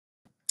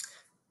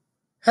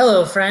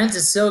Hello, friends.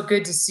 It's so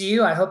good to see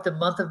you. I hope the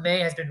month of May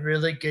has been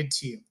really good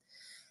to you.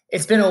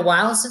 It's been a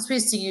while since we've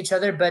seen each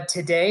other, but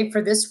today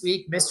for this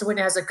week, Mr. Wynn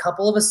has a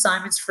couple of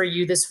assignments for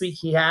you this week.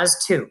 He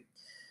has two.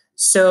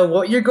 So,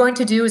 what you're going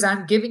to do is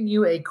I'm giving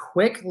you a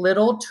quick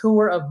little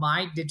tour of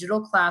my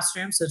digital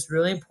classroom. So, it's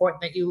really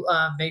important that you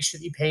make sure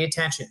that you pay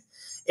attention.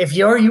 If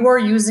you are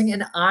using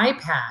an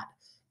iPad,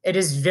 it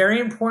is very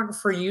important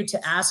for you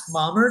to ask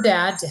mom or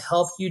dad to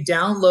help you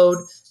download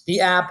the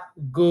app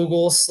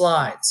Google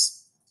Slides.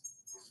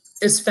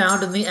 Is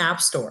found in the App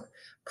Store.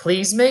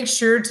 Please make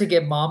sure to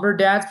get mom or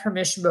dad's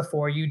permission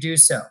before you do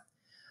so.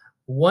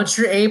 Once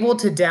you're able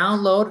to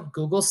download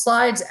Google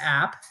Slides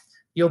app,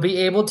 you'll be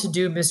able to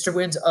do Mr.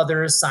 Witten's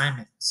other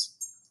assignments.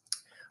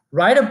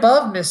 Right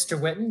above Mr.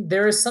 Witten,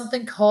 there is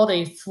something called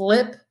a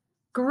flip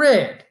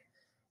grid.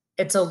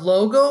 It's a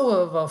logo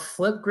of a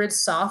Flipgrid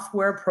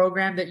software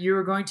program that you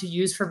are going to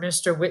use for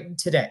Mr. Witten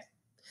today.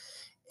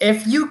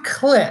 If you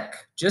click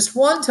just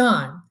one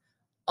time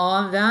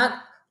on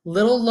that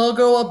little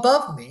logo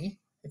above me,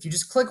 if you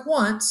just click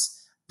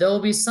once, there will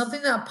be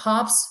something that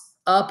pops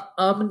up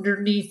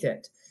underneath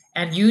it.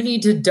 And you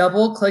need to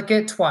double click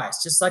it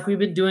twice, just like we've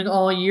been doing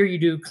all year. You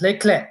do click,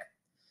 click,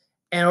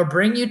 and it'll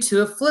bring you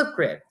to a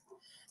Flipgrid.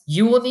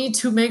 You will need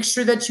to make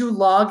sure that you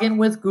log in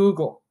with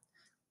Google.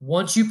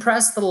 Once you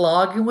press the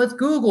login with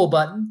Google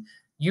button,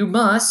 you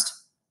must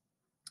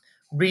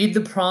read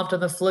the prompt on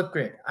the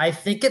Flipgrid. I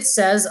think it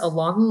says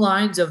along the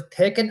lines of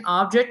pick an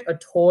object, a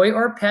toy,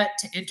 or pet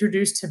to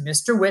introduce to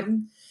Mr.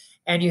 Witten,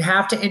 and you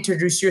have to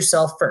introduce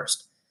yourself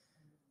first.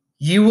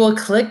 You will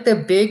click the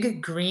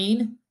big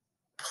green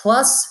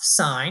plus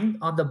sign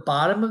on the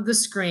bottom of the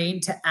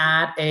screen to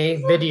add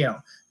a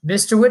video.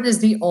 Mr. Witten is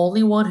the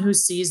only one who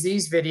sees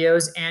these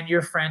videos and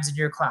your friends in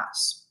your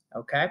class,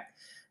 okay?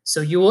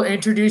 So you will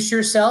introduce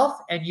yourself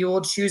and you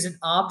will choose an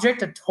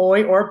object, a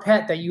toy, or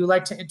pet that you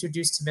like to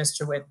introduce to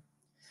Mr. Witten.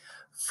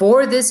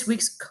 For this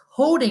week's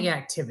coding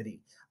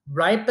activity,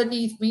 right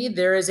beneath me,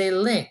 there is a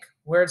link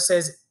where it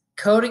says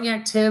coding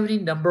activity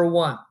number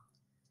 1.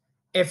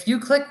 If you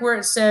click where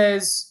it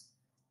says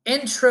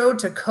intro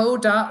to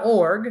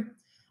code.org,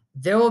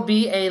 there will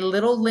be a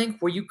little link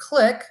where you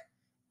click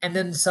and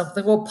then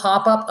something will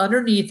pop up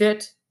underneath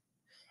it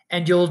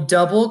and you'll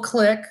double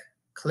click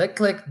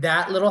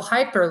that little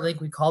hyperlink.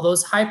 We call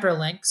those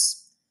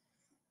hyperlinks.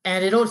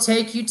 And it'll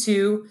take you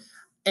to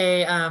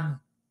a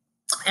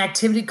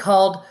activity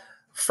called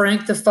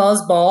Frank the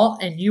Fuzzball,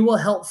 and you will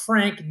help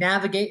Frank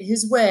navigate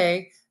his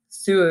way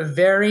through a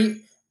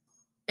very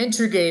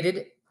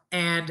integrated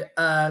and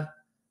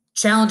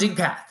challenging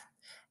path.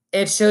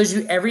 It shows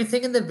you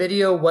everything in the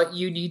video, what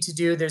you need to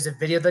do. There's a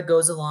video that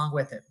goes along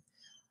with it.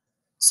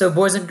 So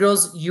boys and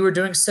girls, you are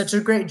doing such a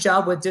great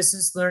job with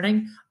distance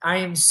learning. I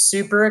am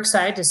super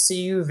excited to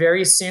see you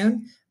very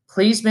soon.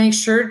 Please make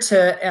sure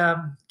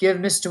to give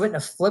Mr. Witten a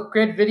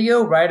Flipgrid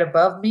video right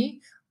above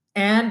me.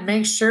 And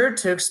make sure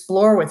to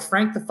explore with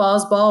Frank the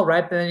Fuzzball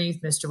right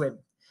beneath Mr. Witten.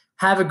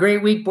 Have a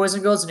great week, boys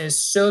and girls, and it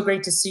is so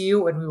great to see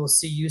you, and we will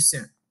see you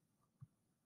soon.